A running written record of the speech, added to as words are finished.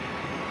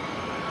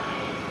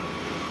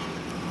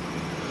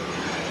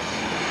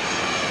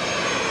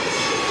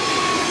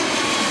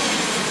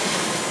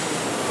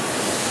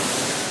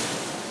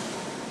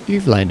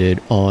You've landed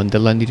on the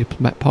Lonely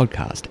Diplomat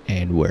podcast,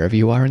 and wherever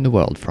you are in the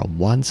world, from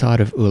one side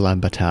of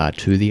Ulaanbaatar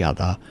to the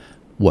other,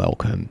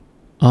 welcome.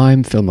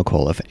 I'm Phil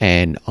McAuliffe,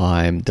 and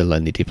I'm the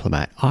Lonely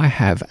Diplomat. I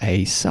have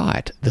a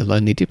site,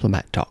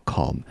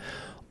 thelonelydiplomat.com,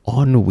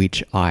 on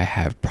which I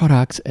have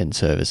products and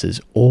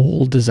services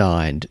all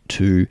designed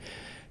to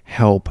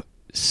help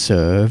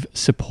serve,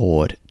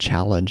 support,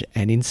 challenge,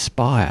 and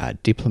inspire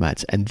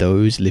diplomats and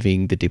those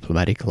living the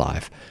diplomatic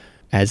life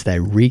as they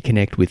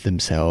reconnect with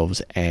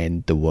themselves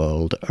and the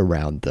world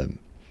around them.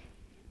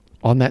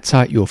 On that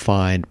site, you'll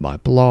find my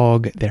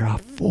blog. There are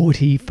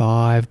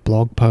 45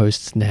 blog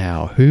posts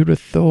now. Who'd have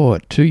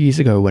thought 2 years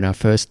ago when I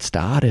first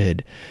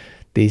started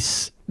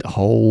this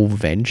whole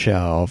venture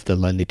of the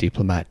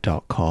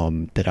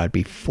lonelydiplomat.com that I'd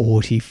be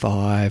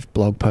 45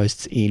 blog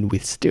posts in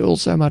with still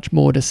so much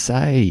more to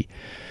say.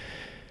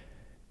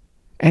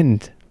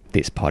 And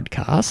this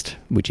podcast,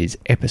 which is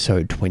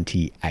episode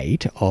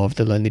 28 of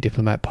the Lonely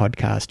Diplomat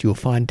podcast, you'll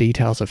find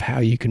details of how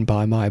you can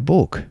buy my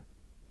book,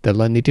 The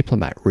Lonely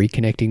Diplomat,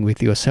 Reconnecting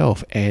with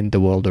Yourself and the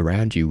World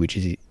Around You, which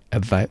is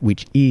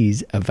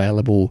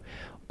available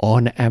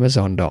on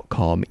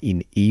Amazon.com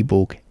in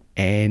ebook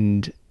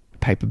and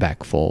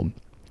paperback form,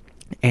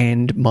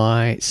 and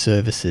my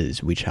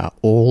services, which are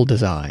all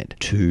designed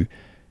to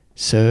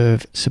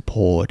serve,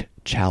 support,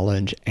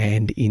 challenge,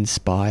 and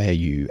inspire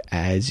you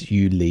as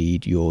you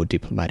lead your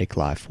diplomatic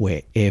life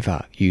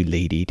wherever you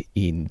lead it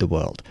in the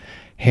world.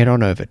 Head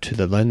on over to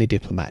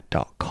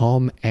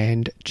thelonelydiplomat.com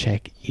and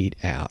check it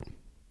out.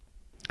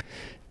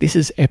 This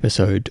is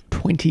episode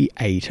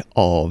 28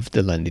 of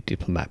the Lonely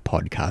Diplomat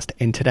podcast,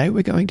 and today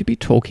we're going to be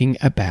talking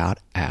about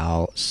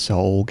our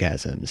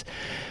soulgasms.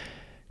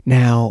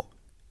 Now,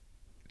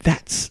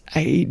 that's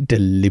a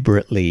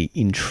deliberately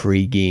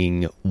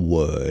intriguing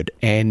word,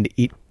 and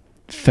it,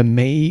 for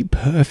me,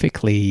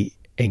 perfectly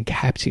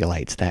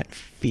encapsulates that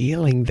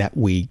feeling that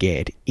we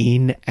get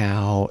in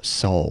our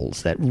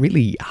souls, that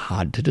really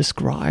hard to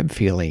describe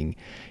feeling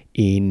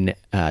in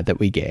that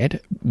we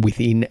get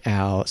within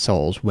our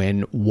souls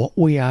when what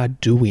we are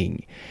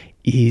doing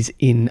is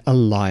in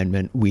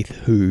alignment with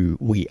who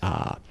we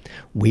are.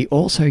 We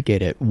also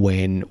get it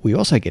when we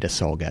also get a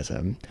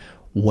soulgasm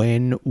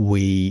when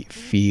we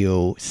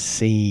feel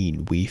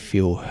seen, we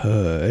feel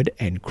heard,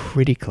 and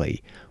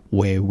critically,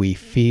 where we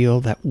feel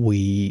that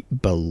we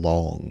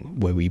belong,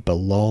 where we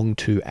belong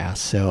to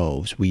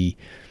ourselves, we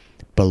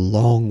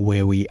belong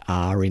where we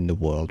are in the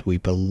world, we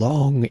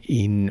belong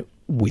in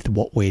with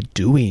what we're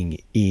doing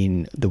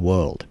in the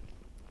world.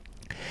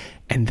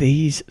 And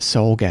these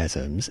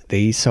soulgasms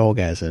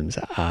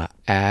are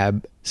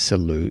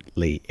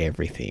absolutely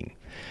everything.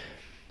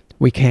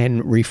 We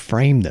can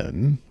reframe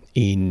them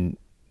in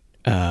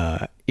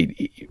by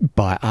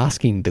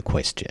asking the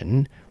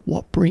question,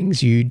 what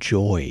brings you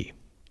joy?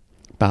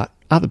 But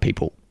other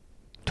people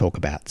talk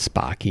about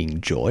sparking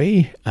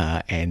joy,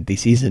 and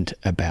this isn't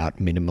about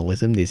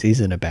minimalism. This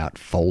isn't about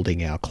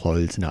folding our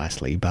clothes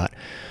nicely, but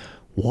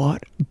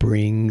what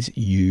brings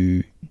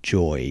you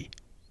joy?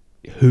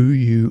 Who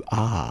you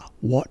are.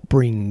 What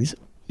brings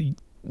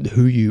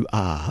who you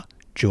are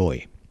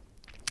joy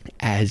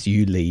as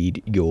you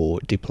lead your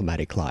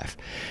diplomatic life?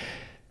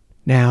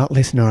 Now,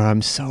 listener,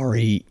 I'm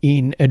sorry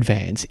in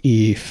advance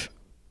if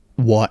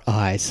what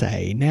I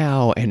say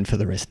now and for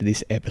the rest of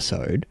this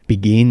episode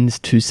begins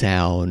to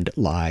sound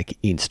like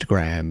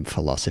Instagram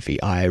philosophy.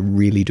 I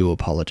really do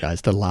apologize.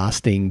 The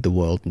last thing the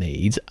world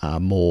needs are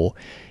more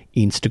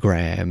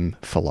Instagram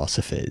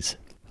philosophers.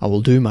 I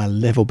will do my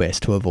level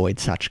best to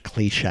avoid such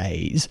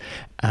cliches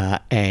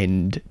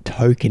and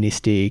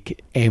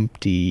tokenistic,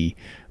 empty,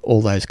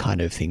 all those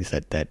kind of things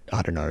that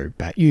I don't know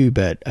about you,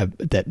 but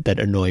that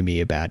annoy me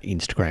about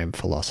Instagram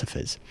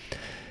philosophers.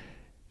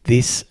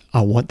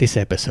 I want this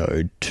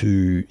episode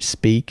to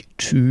speak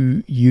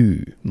to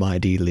you, my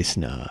dear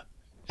listener,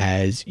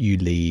 as you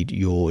lead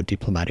your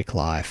diplomatic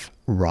life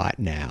right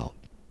now.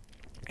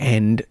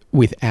 And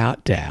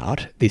without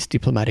doubt, this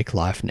diplomatic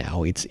life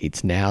now,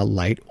 it's now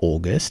late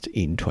August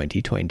in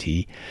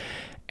 2020,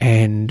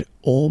 and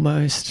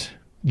almost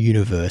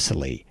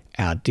universally,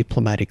 our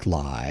diplomatic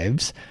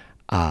lives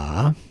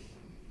are,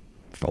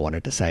 if I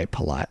wanted to say it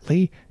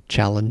politely,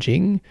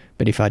 challenging,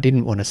 but if I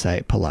didn't want to say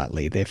it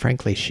politely, they're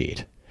frankly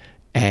shit.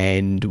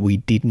 And we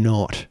did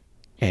not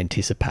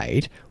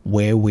anticipate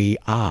where we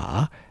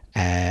are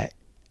and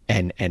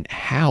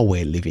how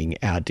we're living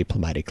our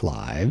diplomatic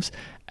lives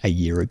a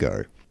year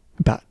ago.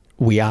 But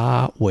we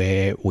are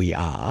where we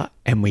are,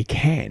 and we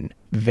can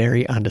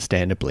very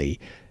understandably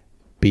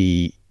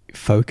be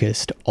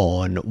focused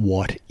on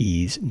what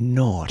is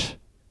not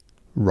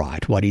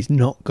right, what is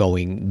not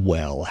going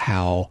well,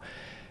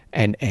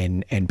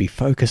 and be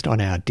focused on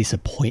our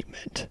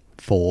disappointment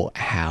for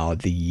how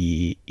the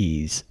year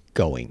is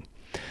going.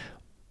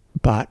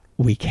 But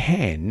we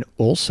can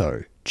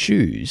also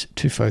choose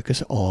to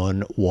focus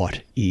on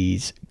what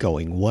is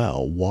going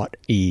well, what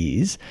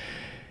is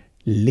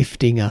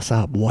lifting us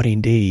up, what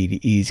indeed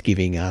is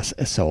giving us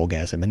a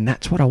soulgasm. And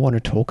that's what I want to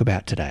talk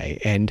about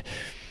today. And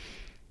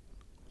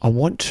I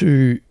want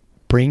to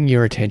bring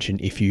your attention,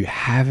 if you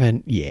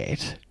haven't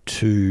yet,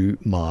 to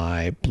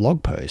my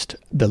blog post,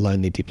 The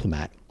Lonely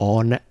Diplomat,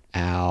 on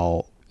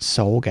our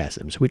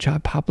soulgasms, which I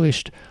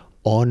published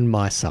on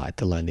my site,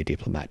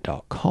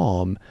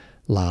 thelonelydiplomat.com,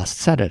 last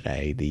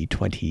Saturday, the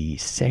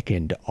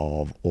 22nd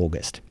of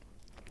August.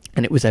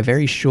 And it was a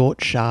very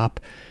short, sharp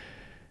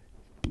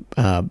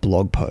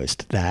blog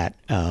post that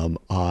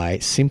I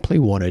simply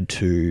wanted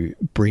to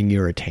bring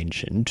your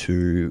attention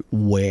to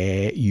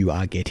where you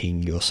are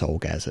getting your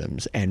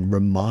soulgasms and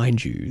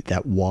remind you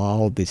that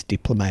while this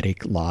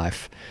diplomatic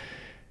life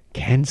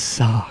can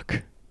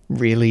suck,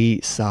 really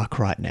suck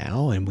right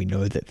now, and we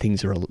know that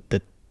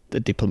that the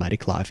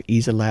diplomatic life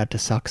is allowed to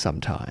suck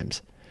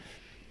sometimes,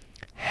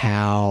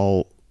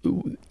 how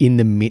in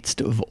the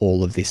midst of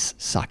all of this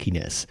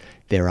suckiness,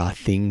 there are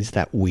things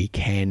that we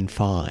can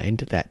find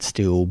that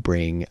still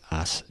bring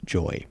us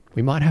joy.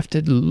 We might have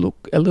to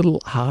look a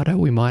little harder,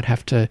 we might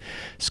have to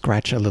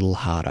scratch a little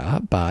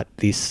harder, but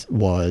this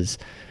was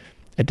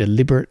a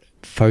deliberate,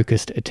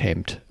 focused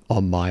attempt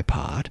on my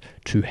part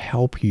to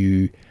help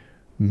you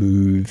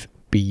move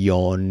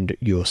beyond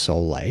your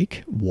soul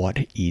ache, what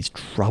is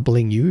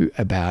troubling you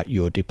about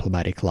your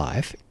diplomatic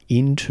life,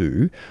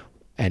 into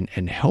and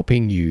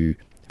helping you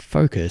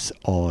focus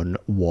on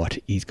what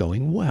is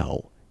going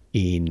well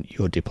in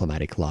your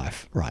diplomatic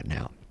life right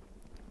now.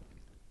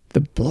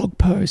 The blog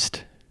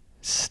post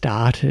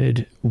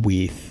started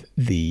with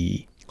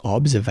the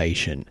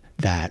observation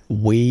that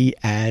we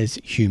as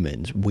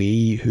humans,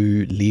 we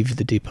who live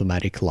the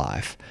diplomatic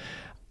life,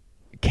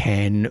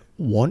 can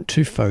want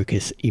to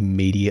focus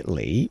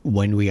immediately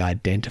when we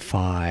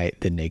identify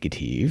the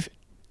negative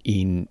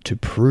to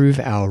prove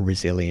our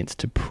resilience,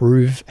 to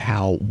prove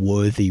how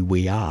worthy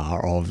we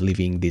are of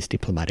living this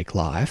diplomatic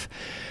life,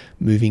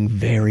 moving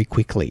very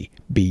quickly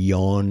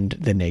beyond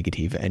the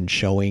negative and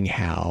showing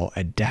how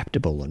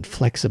adaptable and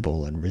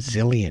flexible and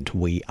resilient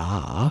we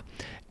are,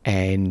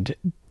 and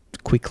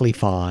quickly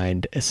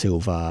find a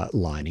silver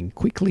lining,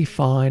 quickly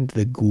find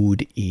the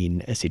good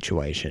in a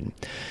situation.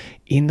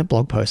 In the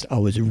blog post, I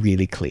was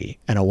really clear,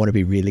 and I want to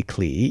be really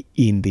clear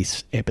in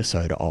this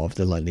episode of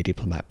the Lonely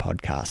Diplomat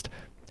podcast.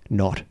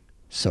 Not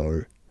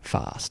so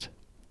fast.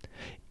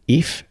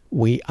 If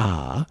we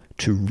are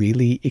to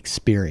really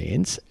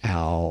experience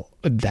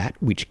that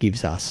which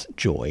gives us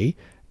joy,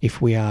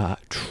 if we are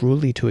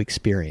truly to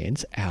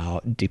experience our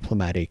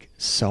diplomatic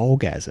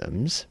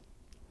soulgasms,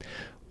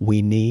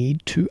 we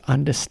need to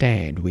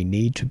understand, we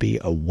need to be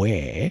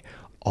aware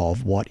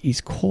of what is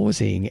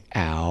causing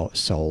our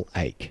soul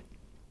ache.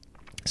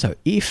 So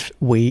if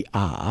we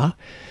are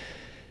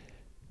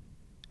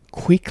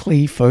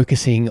quickly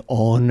focusing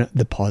on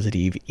the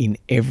positive in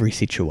every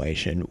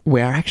situation, we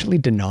are actually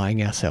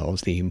denying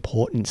ourselves the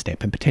important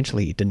step, and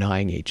potentially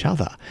denying each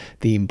other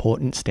the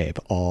important step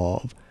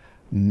of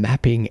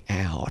mapping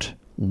out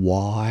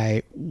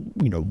what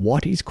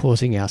is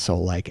causing our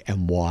soul ache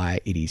and why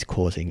it is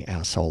causing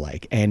our soul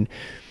ache. And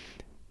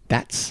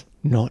that's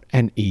not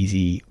an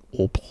easy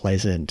or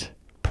pleasant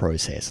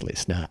process,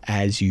 listener,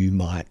 as you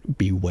might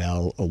be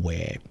well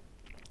aware.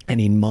 And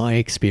in my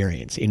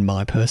experience, in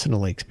my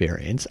personal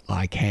experience,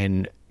 I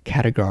can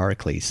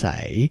categorically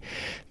say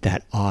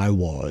that I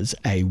was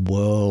a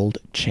world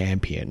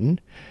champion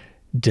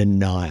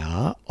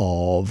denier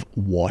of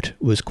what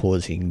was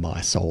causing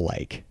my soul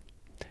ache.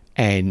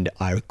 And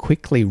I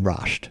quickly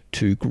rushed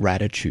to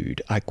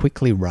gratitude. I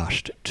quickly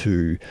rushed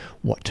to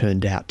what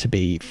turned out to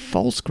be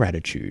false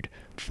gratitude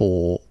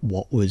for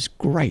what was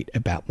great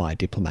about my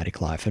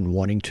diplomatic life, and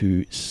wanting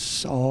to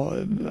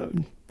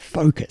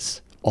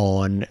focus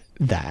on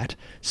that,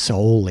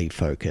 solely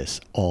focus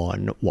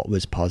on what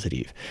was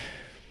positive.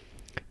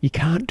 You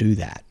can't do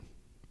that.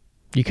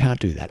 You can't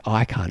do that.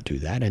 I can't do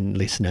that. And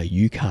listener,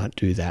 you can't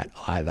do that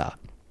either.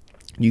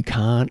 You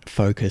can't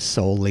focus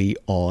solely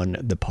on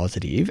the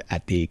positive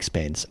at the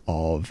expense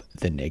of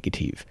the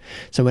negative.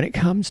 So when it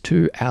comes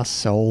to our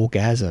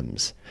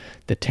soulgasms,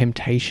 the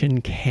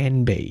temptation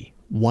can be,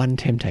 one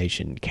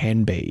temptation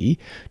can be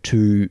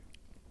to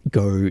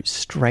go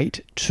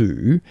straight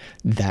to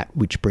that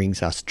which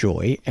brings us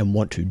joy and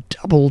want to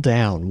double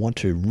down, want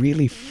to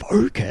really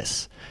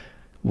focus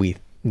with,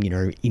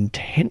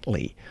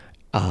 intently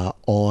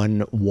on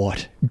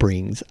what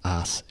brings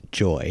us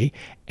joy,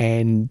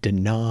 and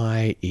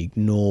deny,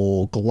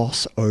 ignore,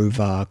 gloss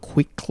over,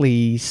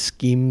 quickly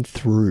skim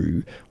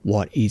through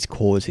what is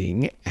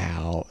causing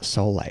our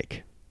soul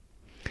ache.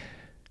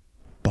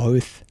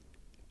 Both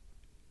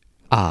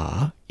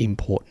are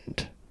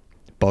important.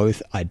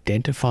 Both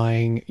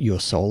identifying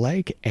your soul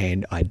ache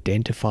and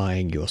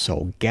identifying your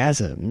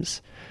soulgasms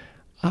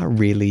are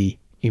really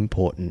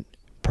important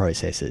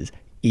processes,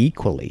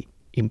 equally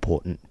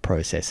important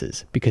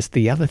processes, because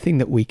the other thing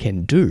that we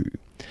can do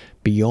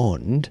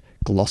beyond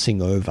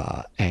glossing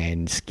over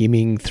and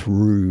skimming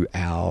through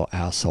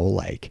our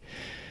soul ache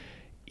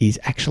is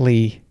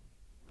actually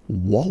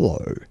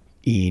wallow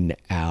in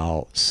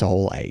our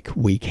soul ache.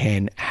 We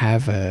can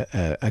have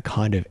a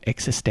kind of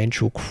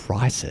existential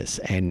crisis,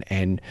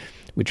 and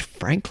which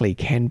frankly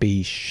can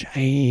be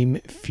shame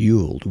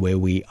fueled, where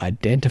we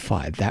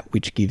identify that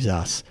which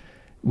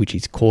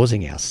is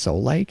causing our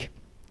soul ache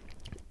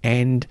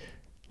and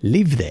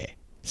live there.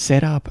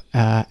 Set up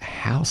a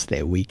house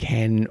there. We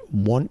can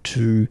want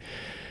to,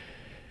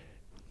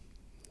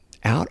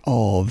 out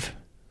of,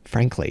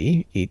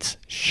 frankly, it's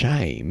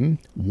shame,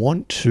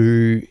 want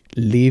to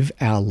live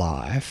our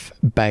life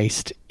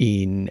based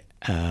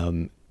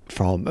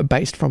from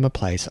a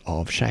place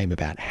of shame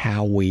about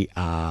how we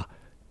are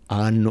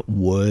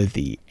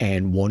unworthy,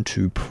 and want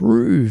to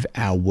prove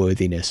our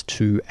worthiness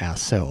to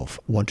ourselves,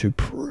 want to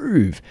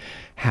prove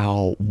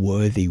how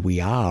worthy we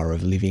are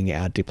of living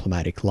our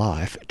diplomatic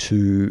life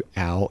to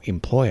our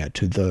employer,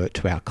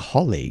 to our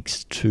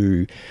colleagues,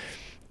 to,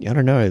 I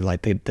don't know,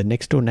 like the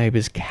next door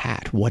neighbor's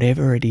cat,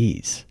 whatever it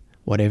is,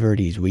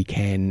 we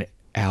can,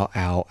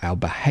 our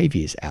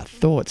behaviors, our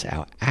thoughts,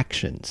 our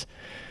actions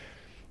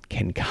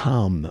can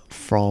come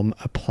from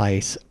a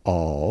place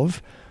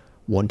of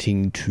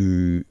wanting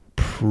to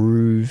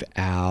prove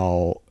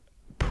our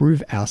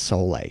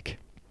soul ache,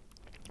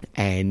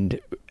 and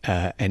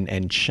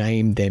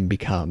shame then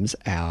becomes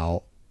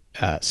our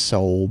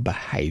sole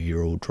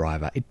behavioral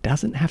driver. It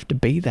doesn't have to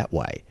be that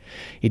way.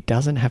 It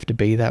doesn't have to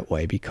be that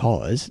way,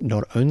 because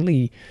not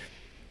only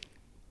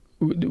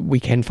we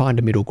can find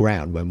a middle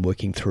ground when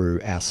working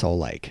through our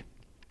soul ache,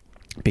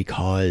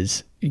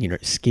 because, you know,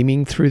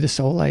 skimming through the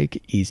soul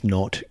ache is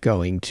not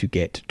going to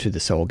get to the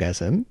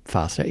soulgasm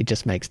faster. It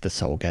just makes the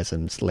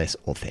soulgasms less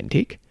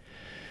authentic.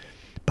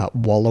 But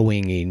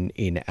wallowing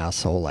in our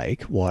soul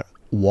ache,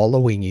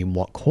 wallowing in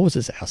what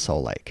causes our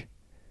soul ache,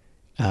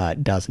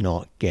 does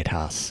not get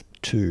us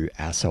to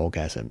our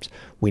soulgasms.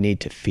 We need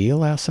to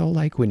feel our soul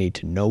ache. We need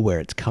to know where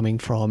it's coming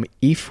from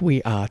if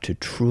we are to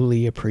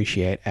truly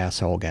appreciate our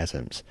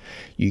soulgasms.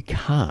 You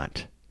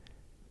can't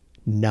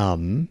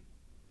numb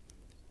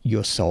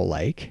your soul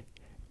ache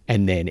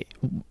and then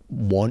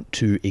want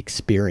to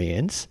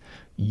experience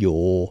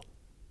your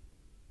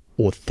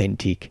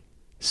authentic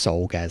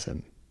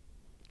soulgasm.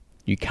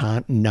 You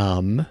can't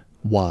numb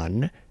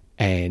one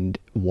and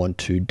want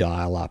to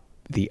dial up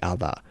the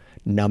other.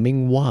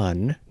 Numbing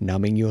one,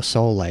 numbing your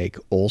soul ache,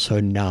 also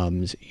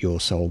numbs your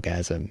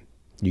soulgasm.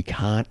 You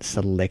can't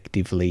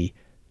selectively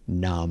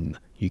numb.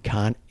 You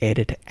can't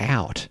edit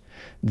out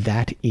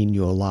that in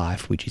your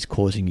life which is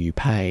causing you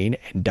pain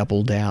and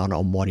double down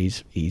on what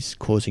is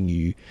causing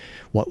you,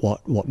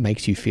 what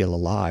makes you feel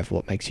alive,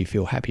 what makes you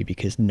feel happy,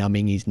 because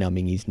numbing is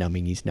numbing is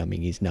numbing is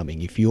numbing is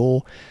numbing. If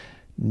you're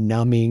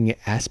numbing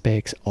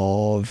aspects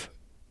of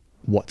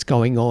what's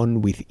going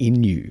on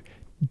within you,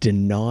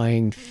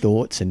 denying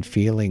thoughts and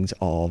feelings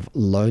of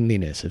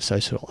loneliness, of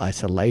social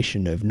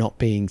isolation, of not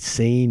being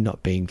seen,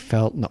 not being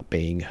felt, not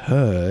being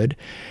heard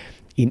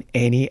in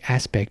any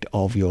aspect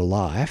of your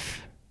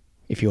life,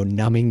 if you're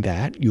numbing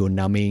that, you're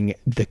numbing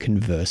the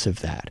converse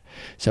of that.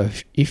 So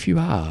if you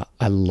are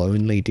a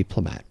lonely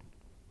diplomat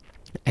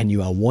and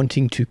you are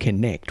wanting to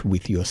connect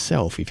with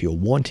yourself, if you're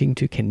wanting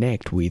to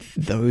connect with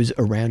those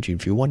around you,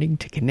 if you're wanting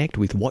to connect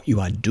with what you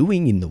are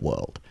doing in the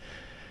world,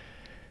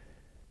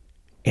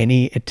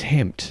 any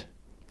attempt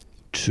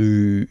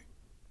to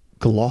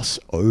gloss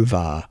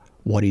over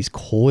what is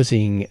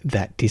causing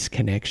that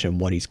disconnection,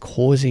 what is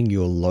causing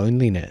your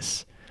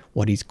loneliness,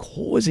 what is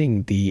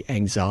causing the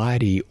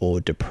anxiety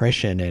or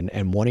depression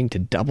and wanting to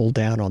double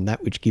down on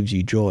that which gives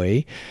you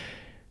joy,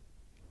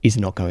 is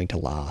not going to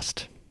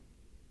last.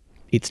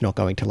 It's not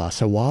going to last.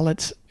 So while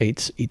it's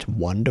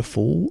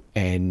wonderful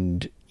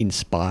and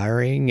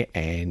inspiring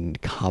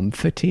and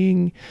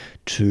comforting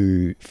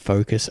to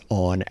focus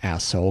on our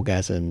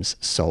soulgasms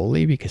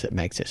solely because it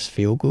makes us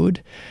feel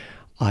good,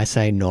 I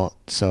say not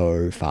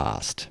so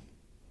fast.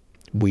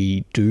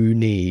 We do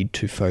need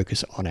to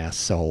focus on our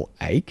soul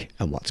ache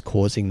and what's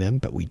causing them,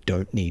 but we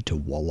don't need to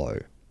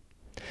wallow.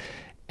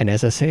 And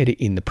as I said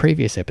in the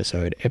previous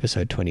episode,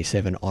 episode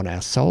 27, on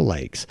our soul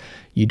aches,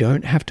 you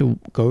don't have to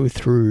go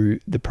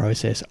through the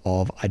process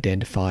of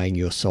identifying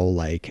your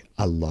soul ache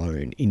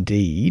alone.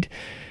 Indeed,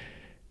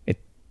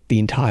 the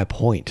entire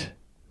point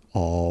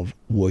of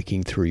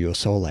working through your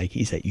soul ache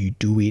is that you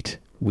do it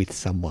with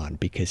someone,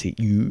 because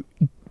you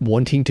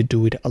wanting to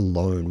do it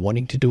alone,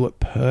 wanting to do it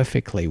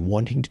perfectly,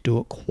 wanting to do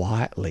it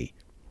quietly,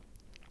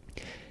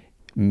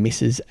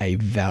 misses a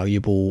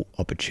valuable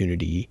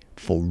opportunity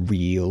for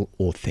real,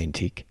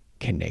 authentic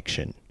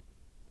connection,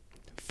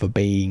 for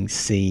being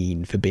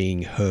seen, for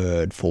being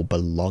heard, for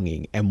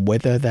belonging. And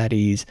whether that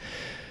is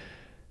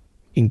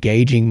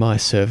engaging my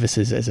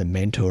services as a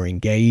mentor,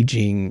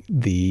 engaging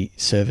the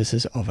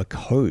services of a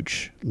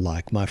coach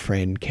like my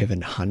friend Kevin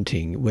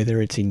Hunting,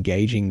 whether it's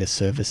engaging the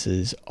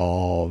services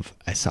of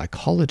a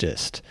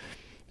psychologist,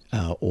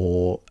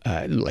 or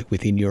like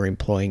within your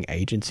employing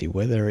agency,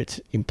 whether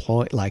it's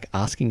like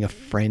asking a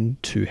friend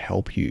to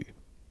help you.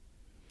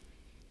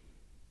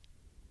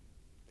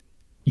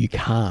 You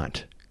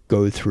can't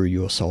go through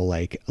your soul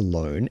ache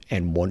alone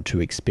and want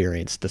to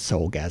experience the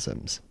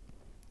soulgasms.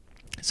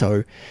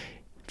 So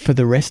for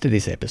the rest of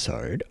this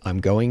episode, I'm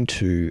going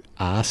to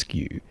ask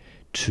you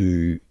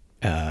to,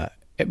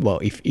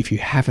 if you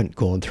haven't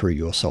gone through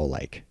your soul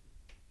ache,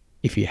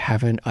 if you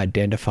haven't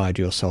identified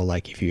your soul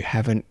ache, if you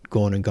haven't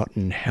gone and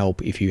gotten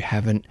help, if you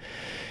haven't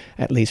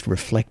at least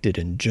reflected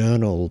and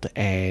journaled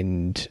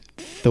and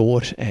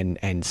thought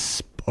and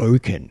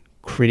spoken,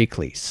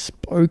 critically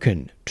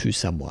spoken to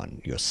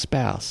someone, your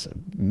spouse, a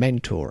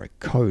mentor, a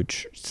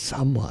coach,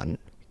 someone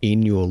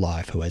in your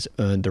life who has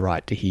earned the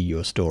right to hear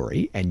your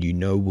story and you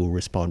know will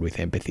respond with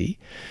empathy,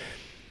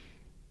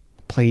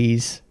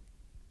 please,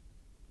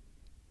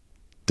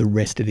 the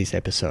rest of this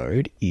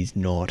episode is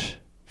not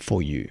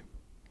for you.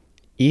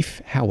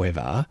 If,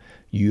 however,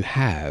 you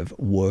have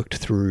worked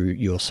through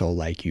your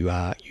soul ache,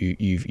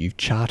 you've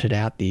charted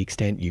out the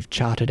extent, you've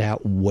charted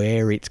out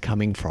where it's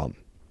coming from,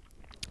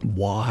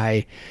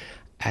 why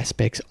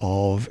aspects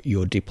of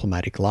your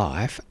diplomatic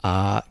life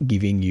are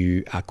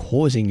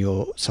causing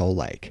your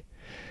soul ache,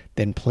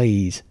 then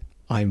please,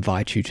 I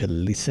invite you to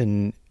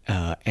listen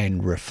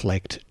and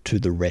reflect to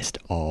the rest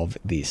of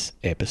this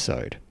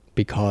episode.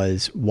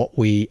 Because what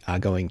I'm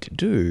going to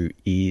do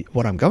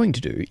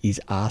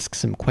is ask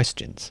some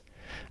questions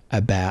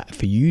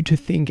for you to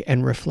think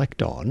and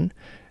reflect on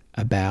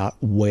about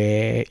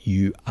where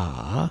you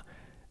are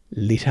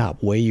lit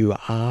up, where you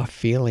are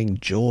feeling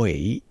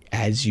joy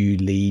as you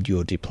lead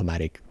your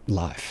diplomatic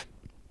life.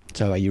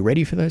 So are you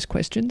ready for those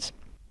questions?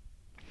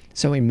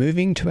 So in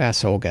moving to our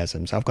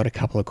soulgasms, I've got a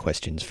couple of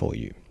questions for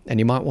you. And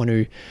you might want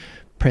to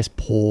press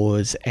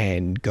pause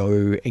and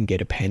go and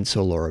get a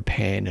pencil or a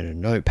pen and a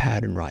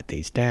notepad and write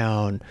these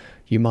down.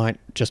 You might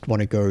just want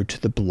to go to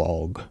the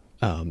blog,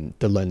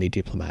 The Lonely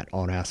Diplomat,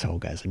 on our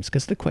soulgasms,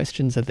 because the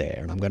questions are there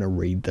and I'm going to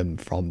read them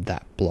from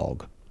that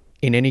blog.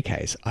 In any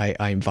case,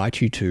 I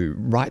invite you to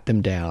write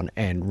them down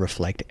and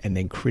reflect and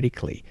then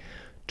critically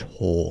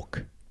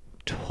talk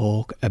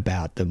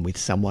about them with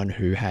someone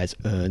who has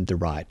earned the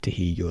right to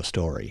hear your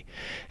story.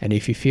 And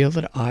if you feel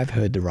that I've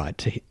heard the right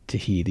to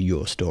hear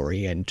your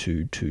story and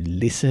to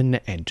listen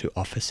and to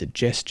offer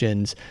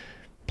suggestions,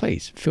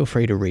 please feel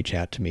free to reach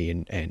out to me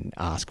and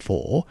ask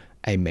for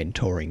a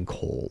mentoring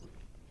call.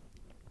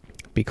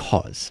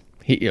 Because,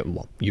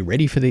 you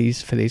ready for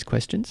these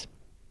questions?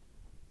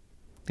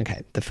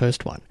 Okay, the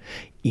first one.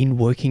 In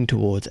working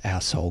towards our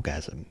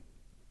soulgasm,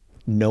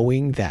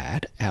 knowing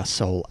that our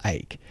soul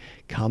ache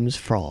comes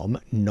from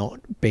not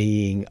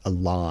being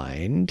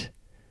aligned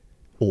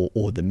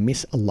or the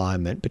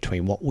misalignment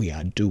between what we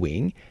are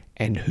doing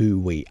and who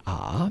we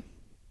are,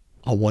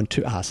 I want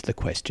to ask the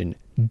question,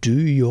 do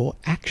your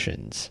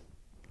actions,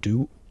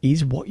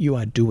 is what you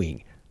are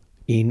doing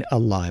in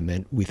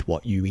alignment with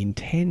what you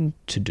intend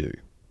to do?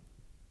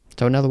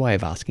 So another way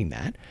of asking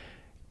that,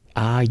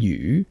 are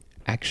you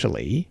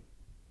actually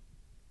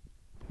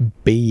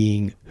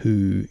being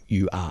who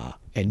you are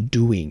and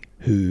doing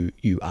who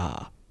you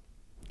are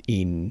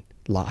in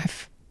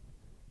life,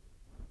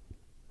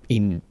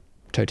 in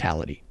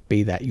totality,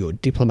 be that your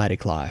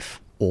diplomatic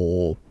life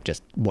or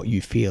just what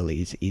you feel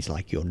is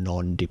like your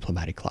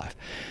non-diplomatic life?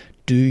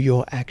 Do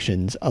your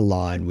actions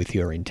align with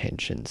your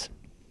intentions?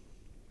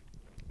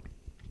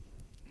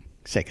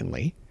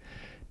 Secondly,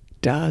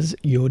 does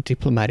your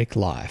diplomatic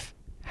life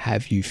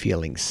have you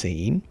feeling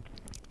seen,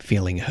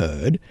 feeling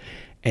heard,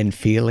 and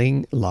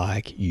feeling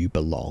like you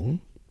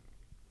belong?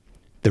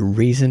 The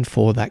reason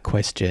for that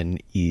question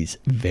is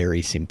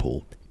very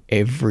simple.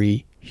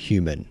 Every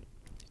human,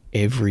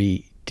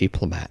 every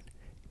diplomat,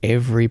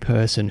 every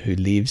person who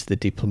lives the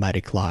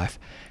diplomatic life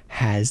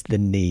has the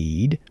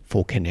need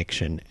for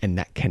connection. And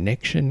that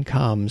connection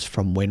comes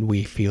from when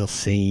we feel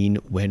seen,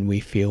 when we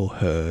feel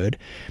heard,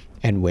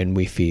 and when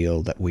we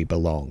feel that we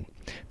belong.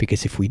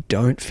 Because if we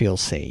don't feel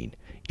seen,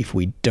 if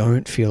we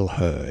don't feel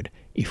heard,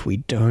 if we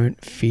don't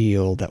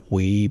feel that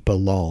we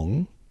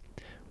belong,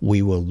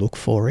 we will look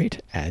for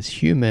it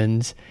as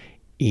humans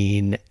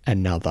in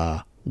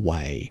another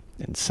way.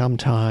 And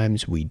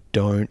sometimes we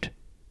look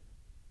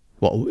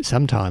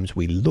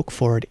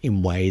for it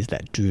in ways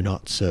that do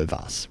not serve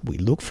us. We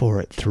look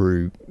for it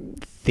through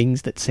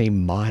things that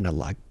seem minor,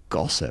 like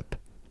gossip.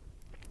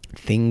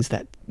 Things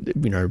that,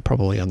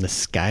 probably on the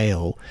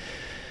scale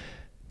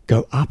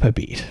go up a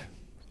bit.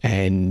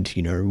 And,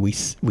 we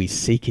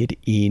seek it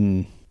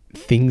in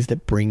things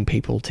that bring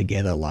people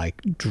together,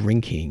 like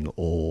drinking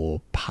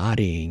or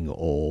partying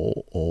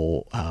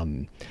or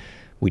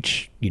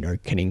which,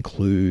 can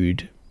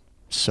include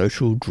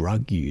social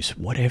drug use.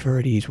 Whatever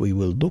it is, we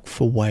will look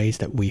for ways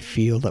that we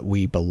feel that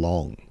we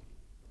belong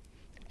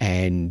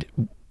and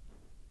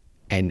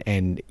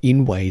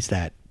in ways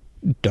that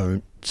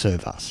don't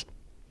serve us.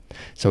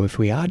 So if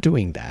we are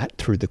doing that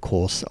through the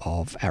course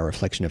of our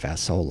reflection of our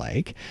soul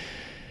ache,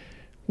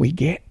 we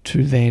get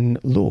to then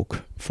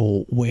look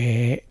for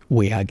where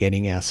we are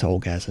getting our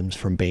soulgasms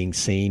from being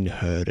seen,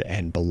 heard,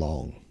 and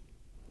belong.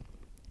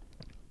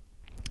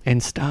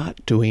 And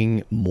start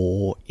doing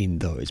more in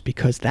those,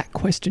 because that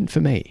question for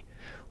me,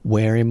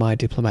 where in my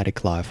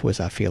diplomatic life was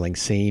I feeling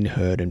seen,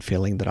 heard, and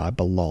feeling that I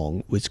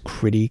belong, was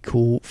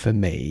critical for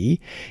me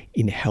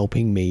in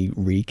helping me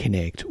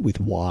reconnect with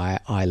why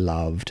I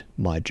loved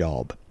my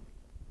job.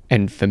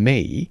 And for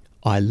me,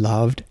 I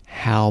loved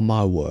how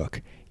my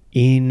work,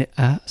 in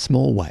a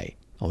small way,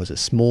 I was a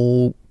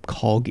small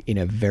cog in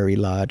a very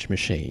large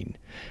machine,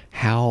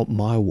 how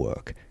my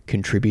work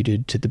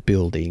contributed to the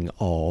building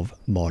of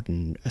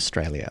modern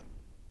Australia.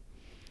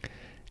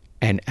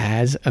 And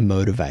as a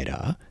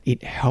motivator,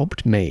 it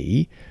helped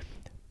me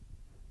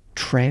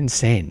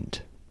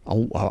transcend. I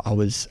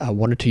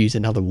wanted to use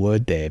another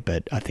word there,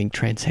 but I think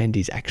transcend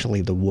is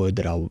actually the word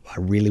that I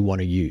really want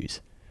to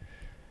use.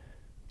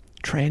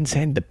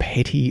 Transcend the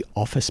petty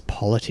office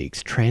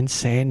politics,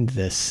 transcend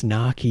the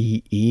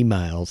snarky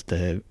emails,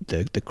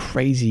 the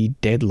crazy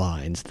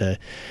deadlines,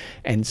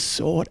 and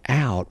sort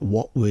out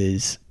what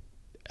was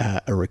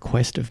a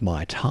request of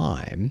my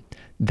time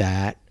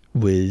that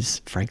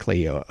was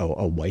frankly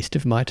a waste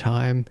of my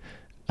time,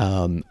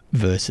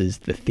 versus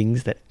the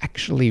things that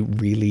actually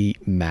really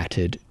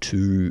mattered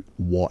to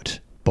what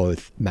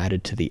both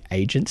mattered to the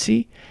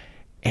agency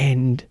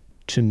and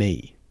to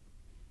me.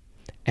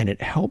 And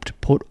it helped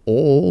put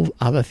all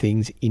other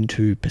things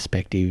into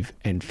perspective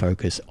and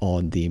focus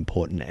on the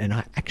important. And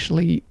I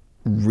actually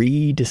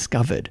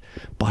rediscovered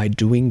by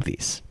doing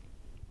this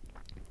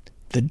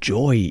the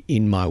joy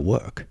in my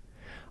work.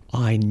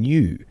 I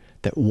knew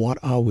that what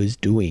I was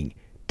doing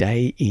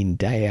day in,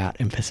 day out,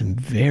 and for some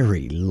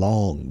very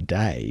long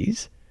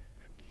days,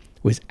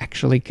 was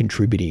actually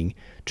contributing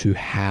to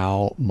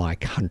how my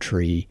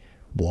country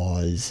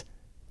was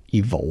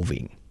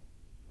evolving.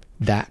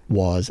 That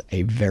was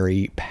a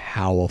very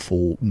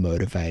powerful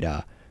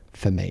motivator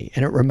for me,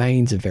 and it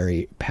remains a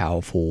very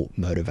powerful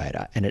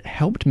motivator, and it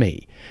helped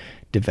me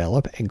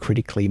develop and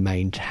critically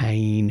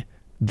maintain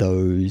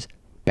those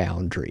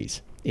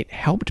boundaries. It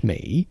helped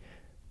me,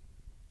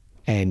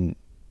 and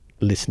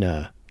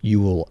listener, you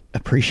will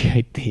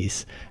appreciate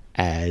this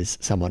as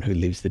someone who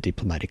lives the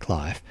diplomatic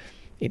life.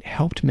 It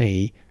helped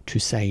me to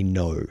say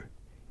no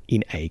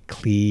in a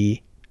clear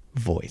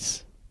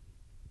voice.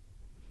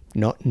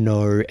 Not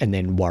no and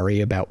then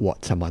worry about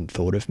what someone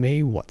thought of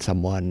me, what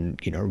someone,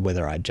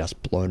 whether I'd just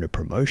blown a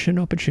promotion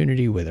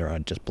opportunity, whether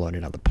I'd just blown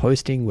another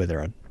posting, whether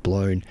I'd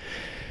blown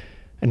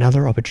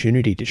another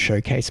opportunity to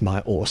showcase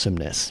my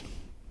awesomeness.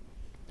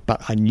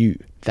 But I knew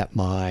that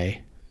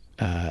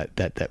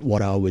that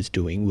what I was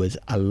doing was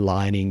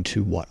aligning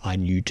to what I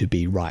knew to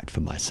be right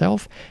for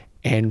myself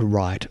and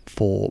right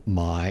for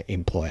my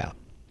employer.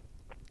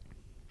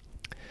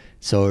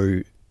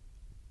 So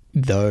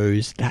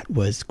that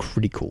was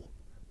critical.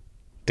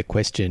 The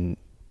question,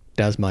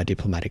 does my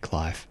diplomatic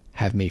life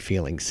have me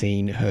feeling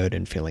seen, heard,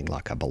 and feeling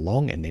like I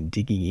belong, and then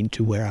digging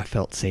into where I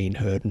felt seen,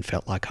 heard, and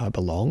felt like I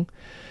belong,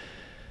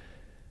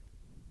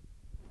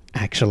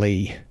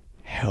 actually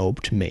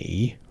helped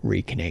me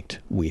reconnect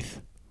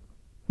with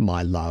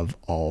my love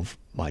of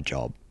my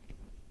job.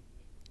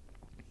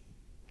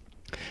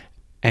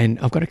 And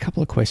I've got a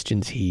couple of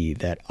questions here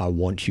that I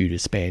want you to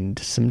spend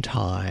some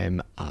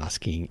time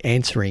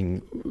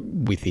answering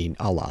within.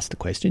 I'll ask the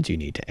questions, you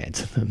need to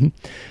answer them.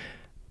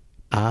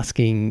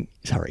 Answering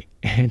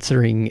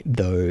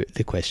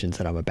the questions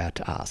that I'm about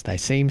to ask. They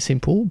seem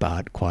simple,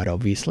 but quite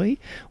obviously,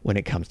 when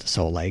it comes to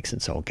soul aches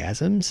and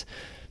soulgasms,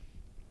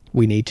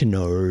 we need to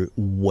know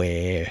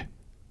where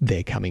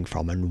they're coming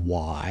from and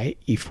why,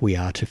 if we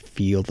are to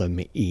feel them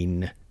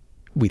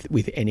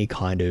with any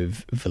kind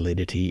of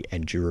validity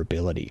and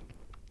durability.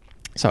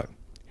 So,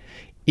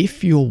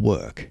 if your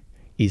work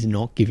is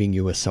not giving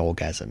you a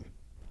soulgasm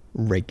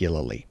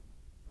regularly,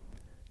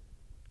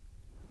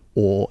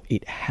 or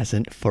it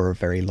hasn't for a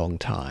very long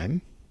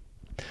time,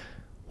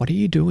 what are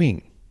you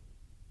doing?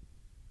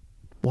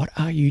 What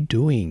are you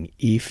doing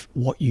if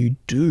what you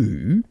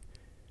do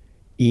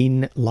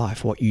in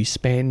life, what you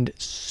spend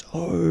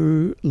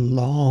so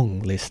long,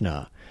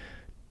 listener,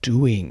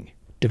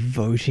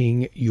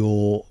 devoting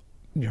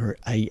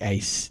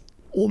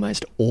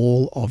almost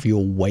all of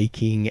your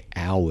waking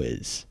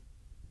hours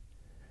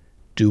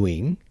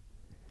doing,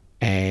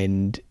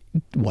 and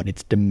what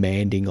it's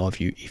demanding of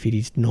you, if it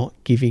is not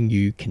giving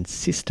you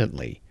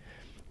consistently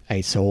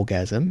a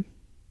soulgasm,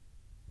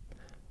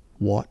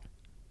 what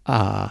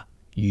are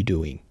you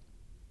doing?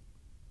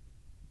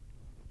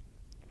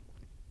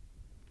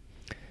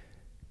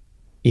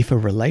 If a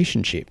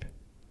relationship,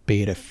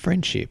 be it a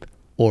friendship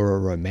or a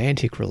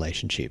romantic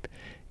relationship,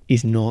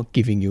 is not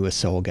giving you a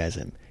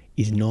soulgasm,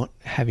 is not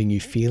having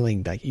you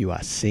feeling that you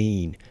are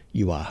seen,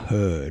 you are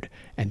heard,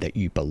 and that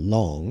you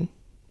belong,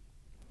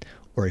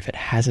 or if it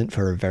hasn't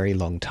for a very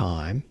long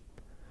time,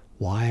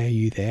 why are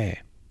you there?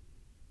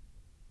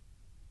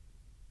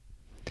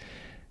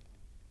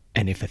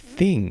 And if a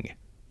thing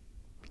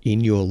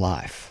in your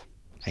life,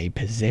 a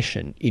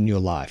possession in your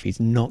life, is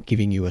not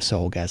giving you a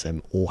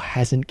soulgasm or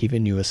hasn't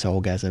given you a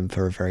soulgasm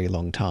for a very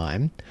long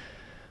time,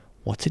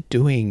 what's it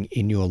doing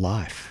in your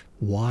life?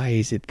 Why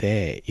is it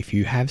there? If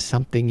you have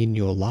something in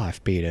your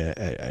life, be it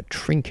a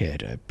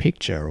trinket, a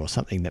picture, or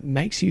something that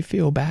makes you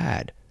feel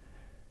bad,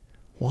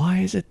 why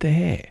is it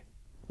there?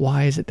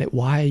 Why is it that?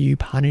 Why are you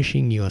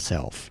punishing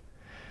yourself?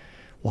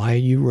 Why are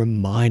you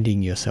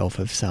reminding yourself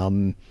of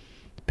some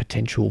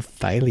potential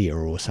failure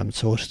or some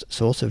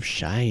source of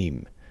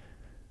shame?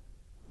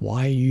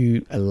 Why are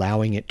you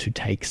allowing it to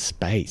take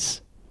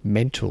space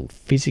mental,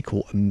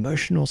 physical,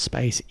 emotional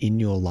space in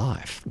your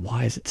life?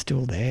 Why is it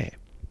still there?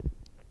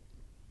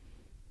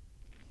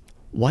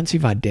 Once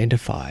you've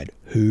identified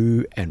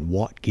who and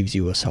what gives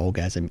you a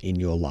soulgasm in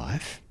your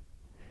life,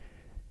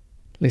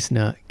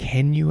 listener,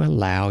 can you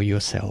allow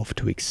yourself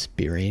to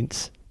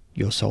experience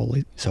your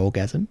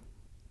soulgasm?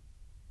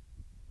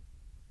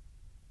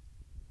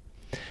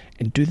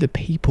 And do the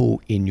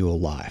people in your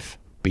life,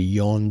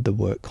 beyond the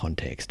work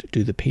context,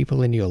 do the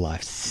people in your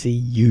life see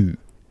you,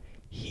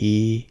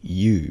 hear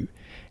you,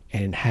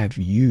 and have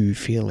you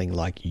feeling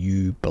like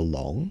you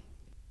belong?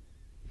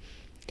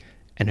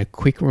 And a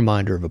quick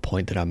reminder of a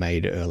point that I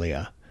made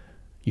earlier.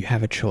 You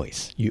have a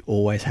choice. You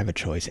always have a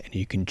choice, and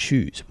you can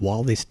choose.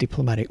 While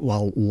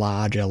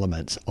large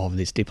elements of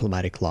this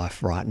diplomatic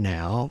life right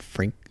now,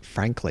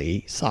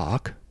 frankly,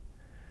 suck,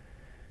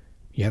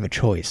 you have a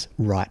choice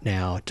right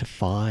now to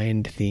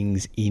find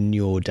things in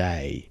your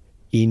day,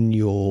 in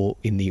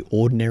the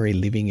ordinary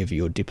living of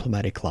your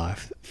diplomatic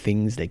life,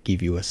 things that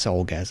give you a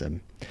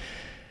soulgasm.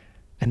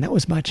 And that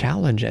was my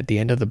challenge at the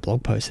end of the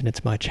blog post, and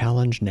it's my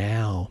challenge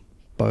now,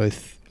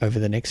 both over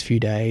the next few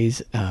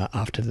days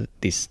after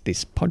this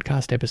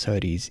podcast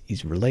episode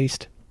is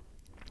released,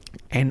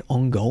 and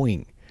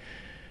ongoing.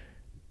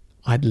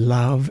 I'd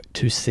love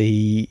to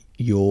see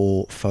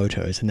your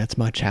photos, and that's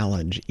my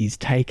challenge, is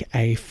take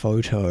a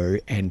photo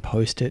and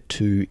post it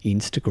to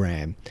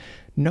Instagram.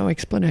 No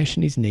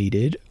explanation is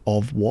needed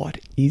of what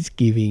is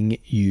giving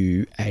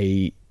you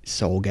a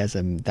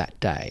soulgasm that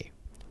day.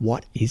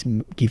 What is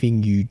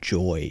giving you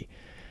joy?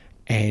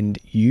 And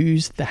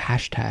use the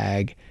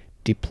hashtag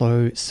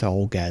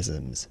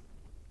DiploSoulgasms.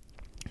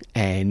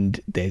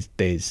 And there's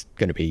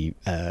going to be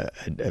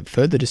a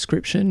further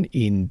description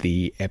in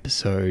the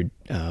episode,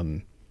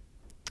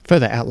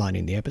 further outline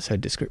in the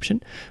episode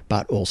description,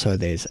 but also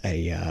there's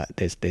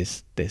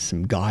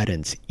some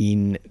guidance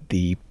in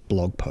the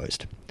blog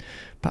post.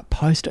 But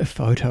post a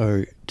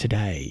photo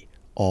today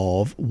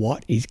of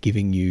what is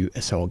giving you a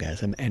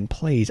soulgasm, and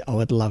please, I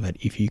would love it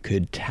if you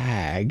could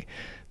tag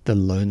the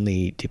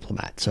Lonely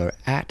Diplomat. So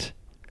at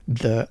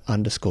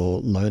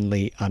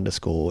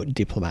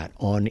 _lonely_diplomat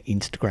on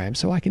Instagram,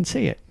 so I can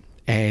see it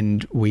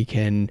and we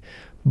can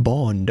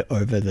bond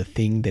over the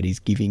thing that is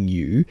giving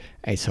you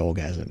a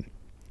soulgasm.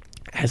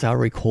 As I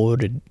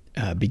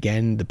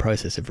began the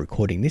process of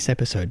recording this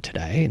episode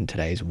today, and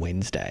today's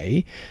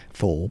Wednesday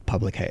for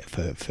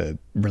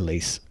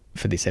release,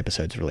 for this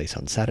episode's release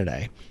on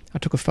Saturday, I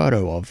took a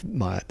photo of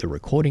the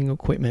recording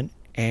equipment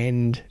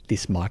and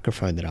this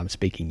microphone that I'm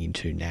speaking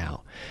into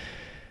now,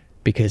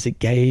 because it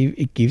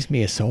gives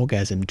me a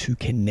soulgasm to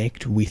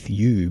connect with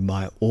you,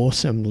 my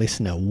awesome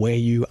listener, where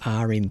you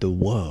are in the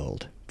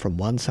world, from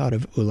one side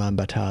of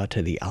Ulaanbaatar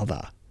to the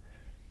other.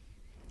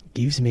 It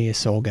gives me a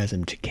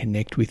soulgasm to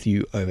connect with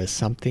you over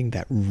something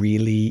that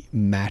really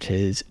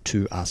matters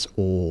to us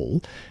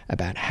all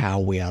about how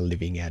we are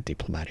living our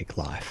diplomatic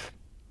life.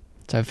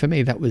 So for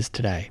me, that was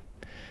today.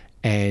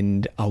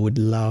 And I would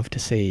love to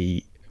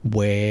see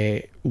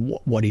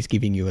what is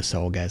giving you a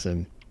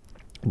soulgasm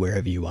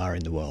wherever you are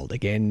in the world.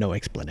 Again, no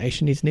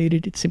explanation is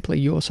needed. It's simply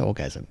your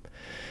soulgasm.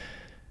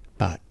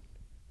 But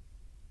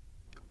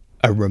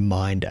a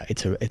reminder,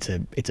 it's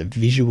a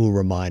visual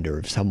reminder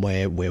of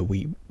somewhere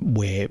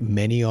where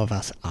many of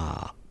us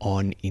are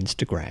on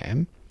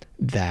Instagram,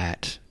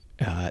 that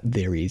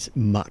there is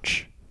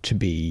much to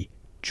be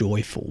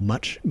joyful,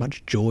 much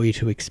joy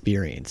to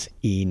experience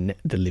in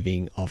the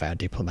living of our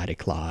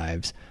diplomatic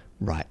lives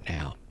right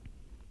now.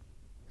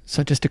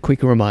 So just a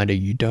quick reminder,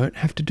 you don't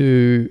have to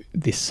do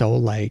this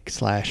soul lake /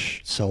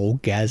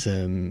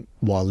 soulgasm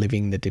while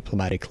living the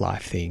diplomatic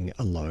life thing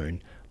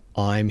alone.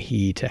 I'm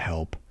here to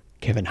help.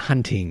 Kevin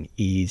Hunting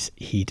is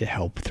here to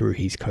help through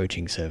his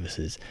coaching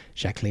services.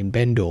 Jacqueline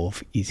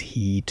Bendorf is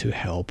here to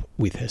help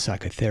with her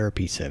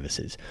psychotherapy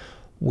services.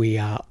 We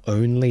are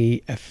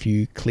only a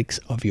few clicks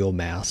of your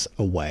mouse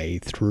away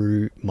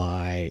through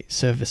my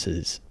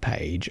services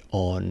page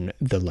on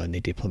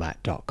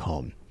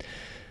thelonelydiplomat.com.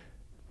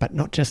 But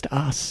not just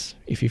us.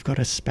 If you've got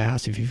a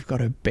spouse, if you've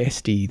got a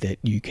bestie that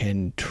you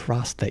can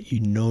trust, that you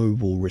know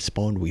will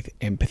respond with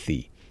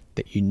empathy,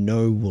 that you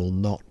know will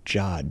not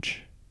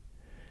judge,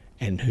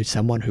 and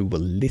someone who will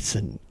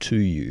listen to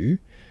you,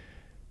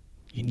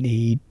 you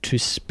need to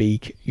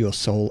speak your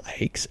soul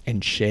aches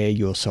and share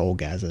your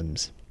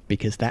soulgasms,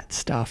 because that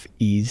stuff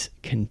is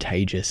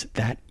contagious.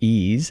 That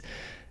is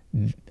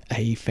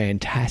a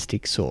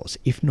fantastic source,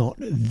 if not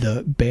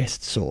the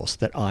best source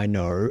that I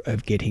know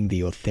of getting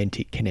the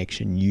authentic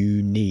connection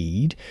you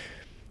need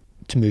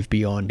to move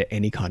beyond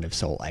any kind of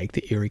soul ache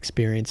that you're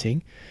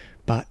experiencing,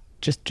 but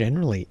just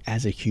generally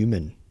as a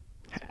human,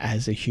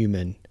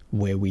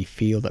 where we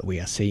feel that we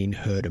are seen,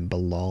 heard, and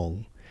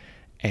belong,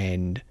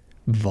 and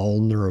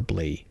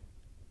vulnerably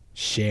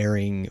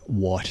sharing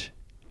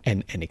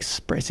and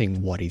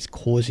expressing what is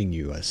causing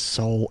you a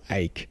soul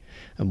ache,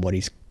 and what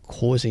is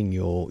causing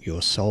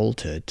your soul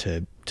to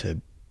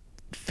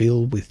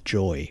fill with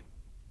joy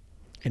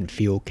and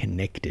feel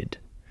connected.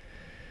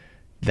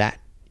 That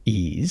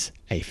is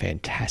a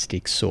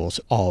fantastic source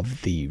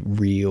of the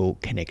real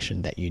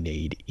connection that you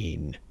need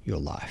in your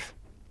life.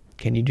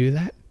 Can you do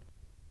that?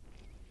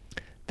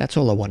 That's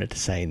all I wanted to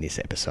say in this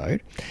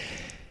episode.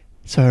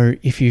 So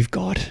if you've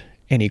got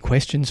any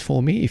questions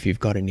for me, if you've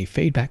got any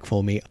feedback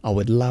for me, I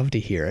would love to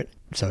hear it.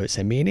 So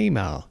send me an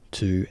email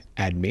to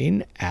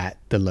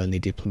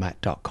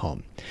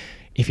admin@thelonelydiplomat.com.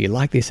 If you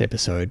like this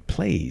episode,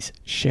 please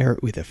share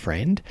it with a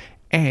friend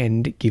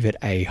and give it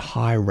a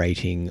high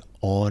rating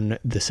on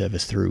the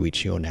service through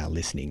which you're now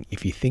listening.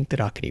 If you think that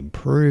I can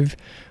improve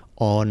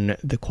on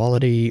the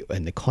quality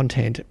and the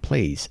content,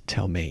 please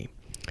tell me.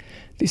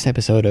 This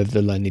episode of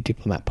the Lonely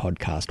Diplomat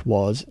podcast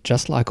was,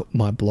 just like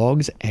my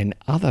blogs and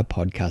other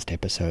podcast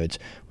episodes,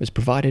 was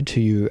provided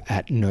to you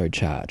at no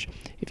charge.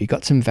 If you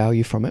got some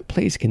value from it,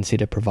 please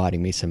consider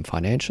providing me some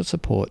financial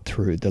support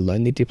through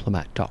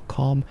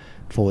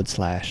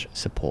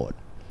thelonelydiplomat.com/support.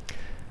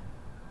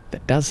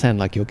 That does sound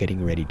like you're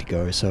getting ready to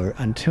go, so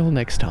until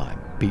next time,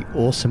 be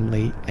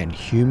awesomely and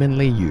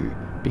humanly you,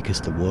 because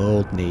the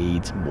world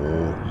needs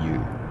more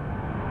you.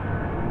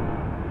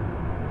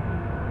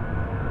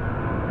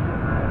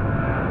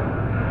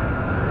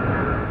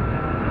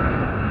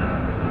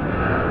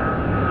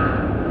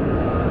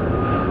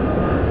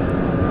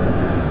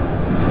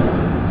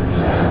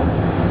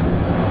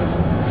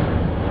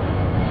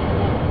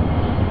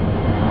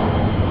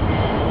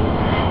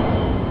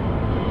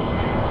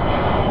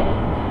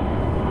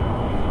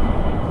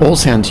 All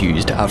sounds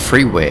used are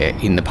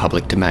freeware in the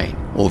public domain.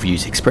 All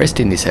views expressed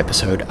in this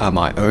episode are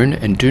my own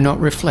and do not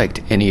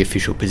reflect any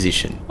official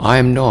position. I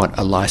am not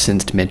a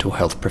licensed mental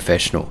health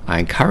professional. I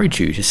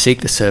encourage you to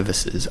seek the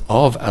services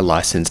of a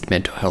licensed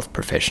mental health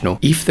professional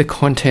if the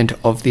content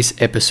of this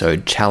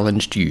episode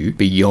challenged you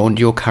beyond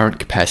your current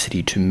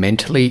capacity to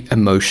mentally,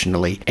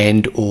 emotionally,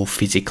 and/or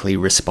physically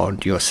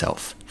respond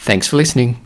yourself. Thanks for listening.